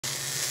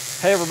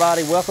Hey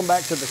everybody, welcome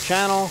back to the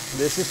channel.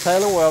 This is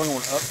Taylor Welding.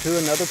 We're up to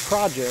another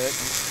project.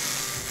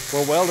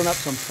 We're welding up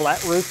some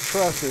flat roof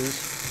trusses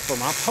for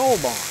my pole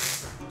barn.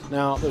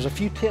 Now, there's a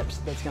few tips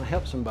that's gonna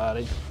help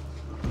somebody.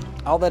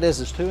 All that is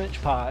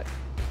 2-inch pipe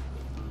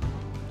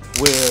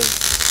with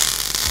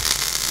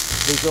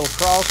these little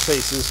cross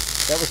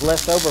pieces that was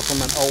left over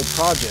from an old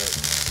project.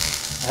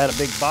 I had a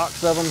big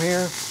box of them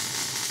here.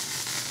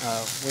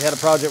 We had a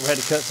project where we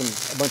had to cut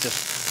a bunch of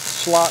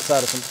slots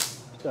out of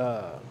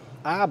some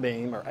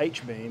I-beam or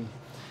H-beam,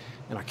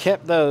 and I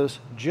kept those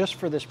just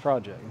for this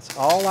project. It's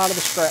all out of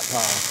the scrap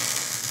pile.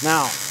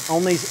 Now,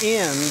 on these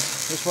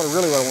ends, this is what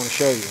I want to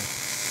show you.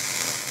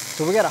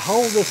 So we got to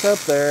hold this up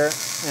there,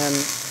 and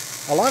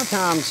a lot of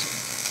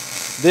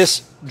times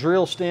this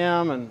drill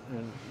stem, and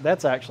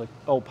that's actually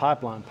old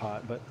pipeline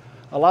pipe, but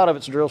a lot of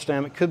it's drill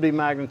stem. It could be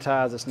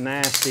magnetized, it's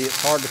nasty,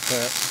 it's hard to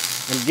cut,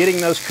 and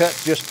getting those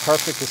cuts just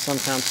perfect is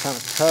sometimes kind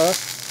of tough,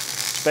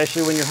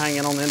 especially when you're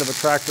hanging on the end of a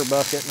tractor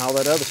bucket and all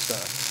that other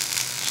stuff.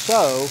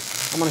 So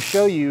I'm going to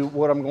show you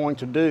what I'm going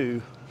to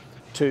do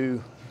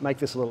to make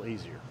this a little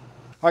easier.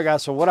 All right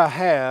guys, so what I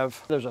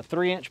have, there's a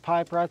 3-inch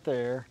pipe right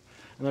there,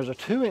 and there's a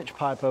 2-inch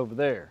pipe over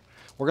there.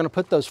 We're going to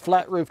put those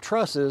flat roof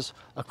trusses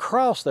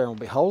across there, and we'll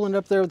be holding it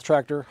up there with the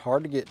tractor,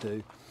 hard to get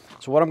to.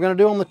 So what I'm going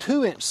to do on the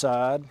 2-inch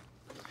side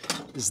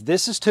is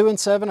this is 2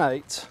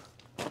 7/8,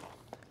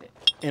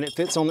 and it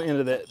fits on the end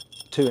of that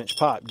 2-inch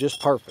pipe, just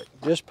perfect,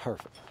 just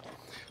perfect.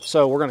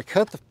 So we're going to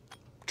cut the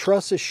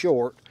trusses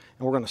short,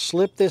 and we're going to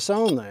slip this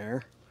on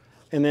there,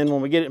 and then when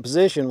we get it in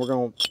position, we're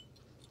going to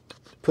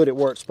put it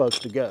where it's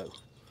supposed to go,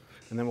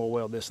 and then we'll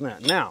weld this and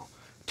that. Now,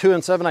 2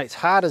 7/8,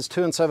 how does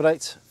 2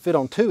 7/8 fit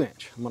on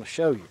 2-inch? I'm going to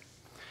show you.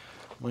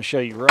 I'm going to show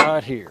you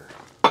right here.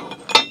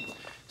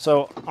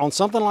 So on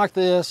something like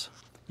this,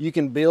 you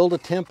can build a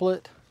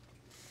template,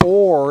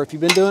 or if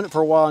you've been doing it for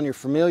a while and you're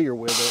familiar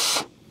with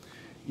it,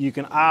 you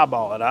can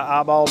eyeball it.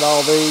 I eyeballed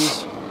all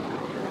these.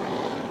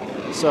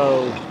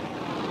 So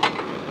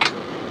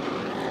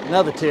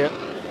another tip,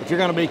 if you're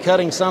going to be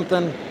cutting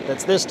something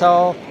that's this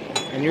tall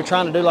and you're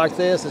trying to do like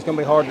this, it's going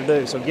to be hard to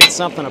do. So get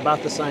something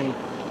about the same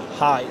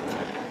height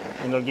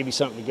and it'll give you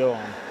something to go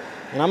on.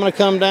 And I'm going to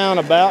come down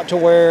about to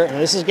where, and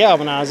this is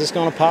galvanized, it's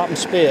going to pop and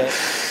spit.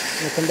 I'm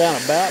going to come down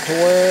about to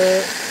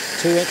where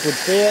 2-inch would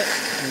fit,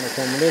 and we'll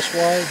come this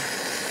way.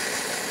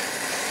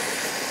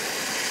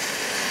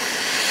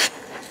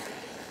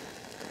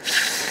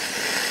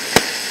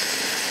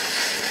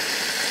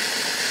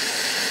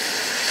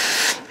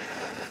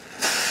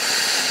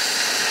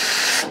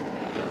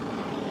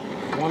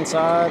 One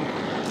side.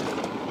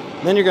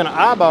 Then you're going to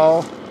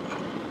eyeball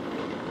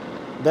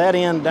that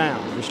end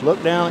down. Just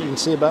look down, you can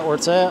see about where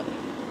it's at,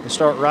 and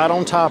start right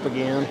on top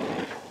again.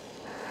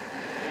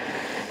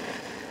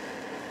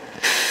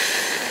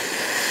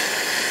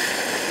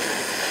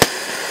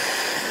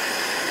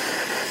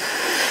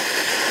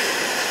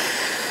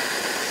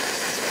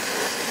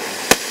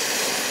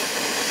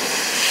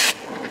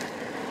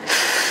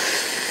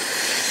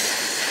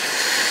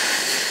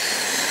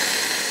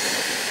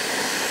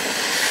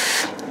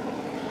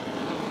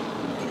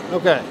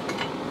 Okay,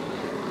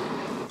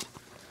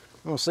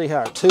 we'll see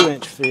how a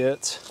 2-inch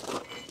fits.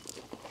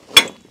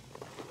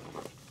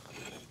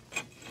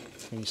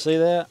 Can you see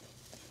that?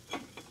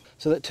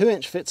 So that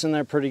 2-inch fits in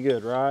there pretty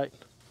good, right?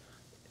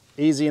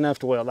 Easy enough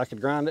to weld. I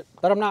could grind it,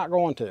 but I'm not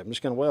going to. I'm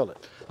just going to weld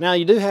it. Now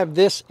you do have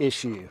this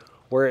issue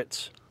where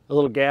it's a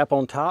little gap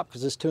on top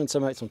because it's 2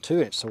 7/8 on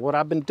 2-inch. So what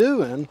I've been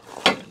doing,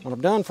 what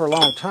I've done for a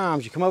long time,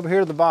 is you come over here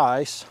to the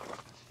vise,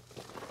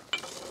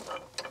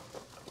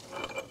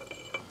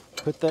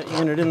 put that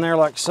unit in there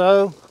like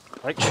so.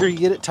 Make sure you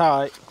get it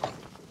tight.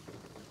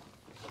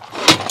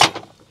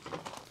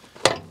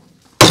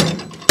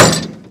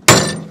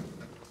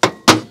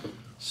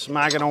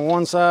 Smack it on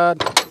one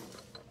side.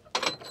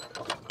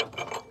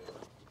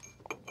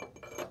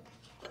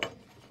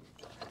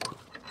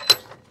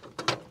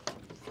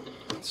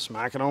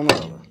 Smack it on the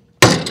other.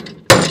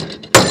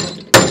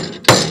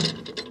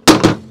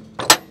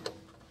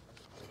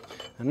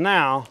 And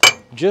now,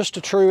 just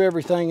to true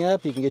everything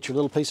up, you can get your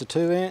little piece of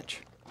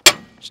 2-inch.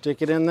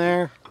 Stick it in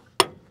there.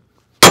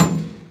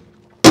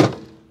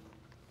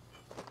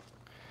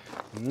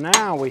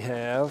 Now we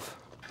have,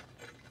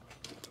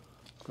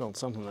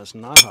 something that's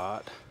not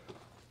hot,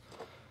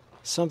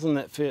 something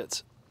that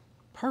fits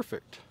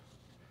perfect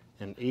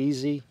and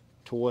easy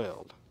to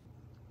weld.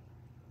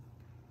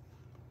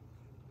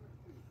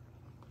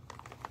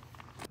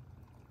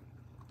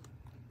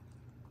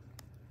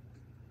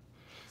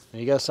 Now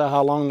you guys saw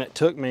how long that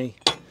took me.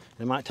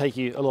 It might take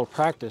you a little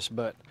practice,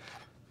 but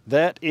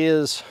that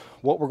is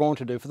what we're going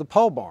to do for the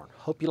pole barn.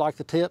 Hope you like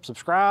the tip.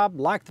 Subscribe,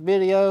 like the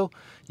video.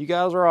 You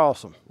guys are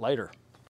awesome. Later.